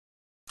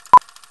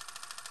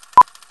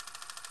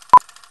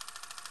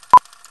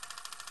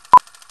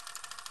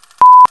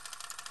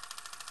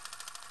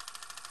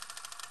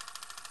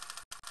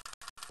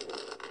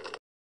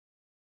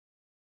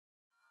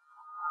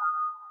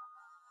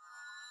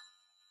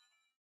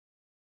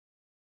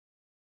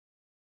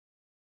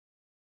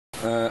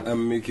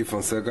I'm Mickey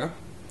Fonseca.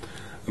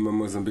 I'm a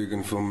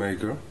Mozambican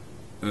filmmaker,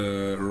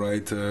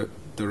 writer,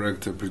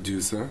 director,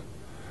 producer.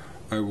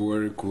 I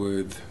work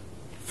with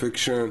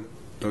fiction,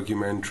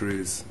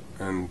 documentaries,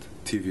 and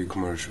TV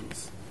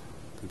commercials.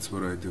 That's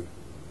what I do.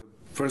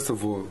 First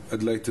of all,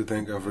 I'd like to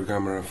thank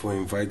Afrikamera for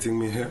inviting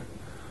me here,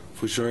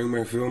 for showing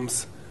my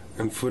films,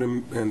 and for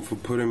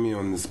putting me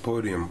on this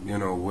podium, you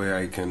know, where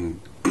I can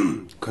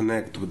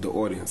connect with the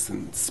audience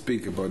and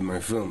speak about my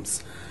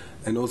films,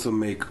 and also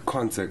make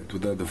contact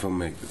with other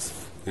filmmakers.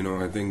 You know,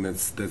 I think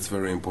that's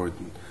very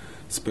important,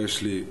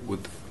 especially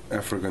with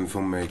African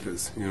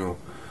filmmakers. You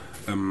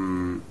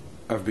know,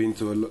 I've been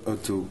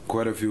to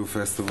quite a few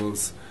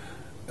festivals,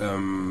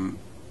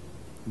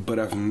 but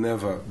I've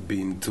never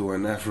been to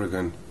an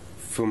African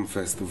film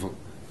festival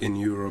in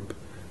Europe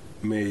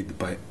made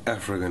by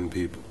African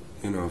people.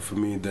 You know, for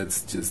me,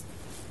 that's just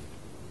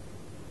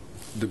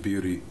the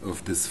beauty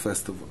of this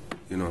festival,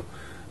 you know,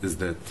 is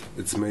that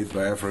it's made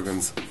by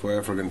Africans, for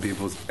African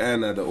peoples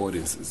and other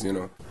audiences, you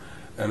know.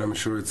 And I'm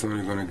sure it's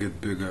only going to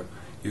get bigger.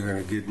 You're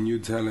going to get new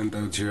talent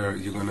out here.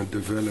 You're going to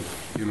develop,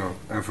 you know,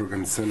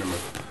 African cinema.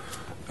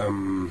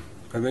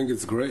 I think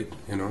it's great,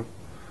 you know,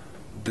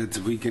 that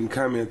we can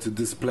come here to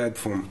this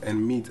platform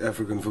and meet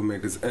African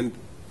filmmakers and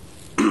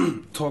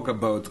talk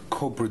about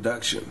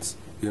co-productions,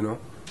 you know,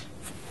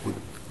 with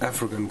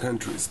African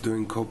countries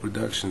doing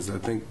co-productions. I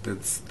think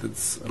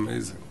that's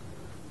amazing.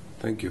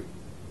 Thank you.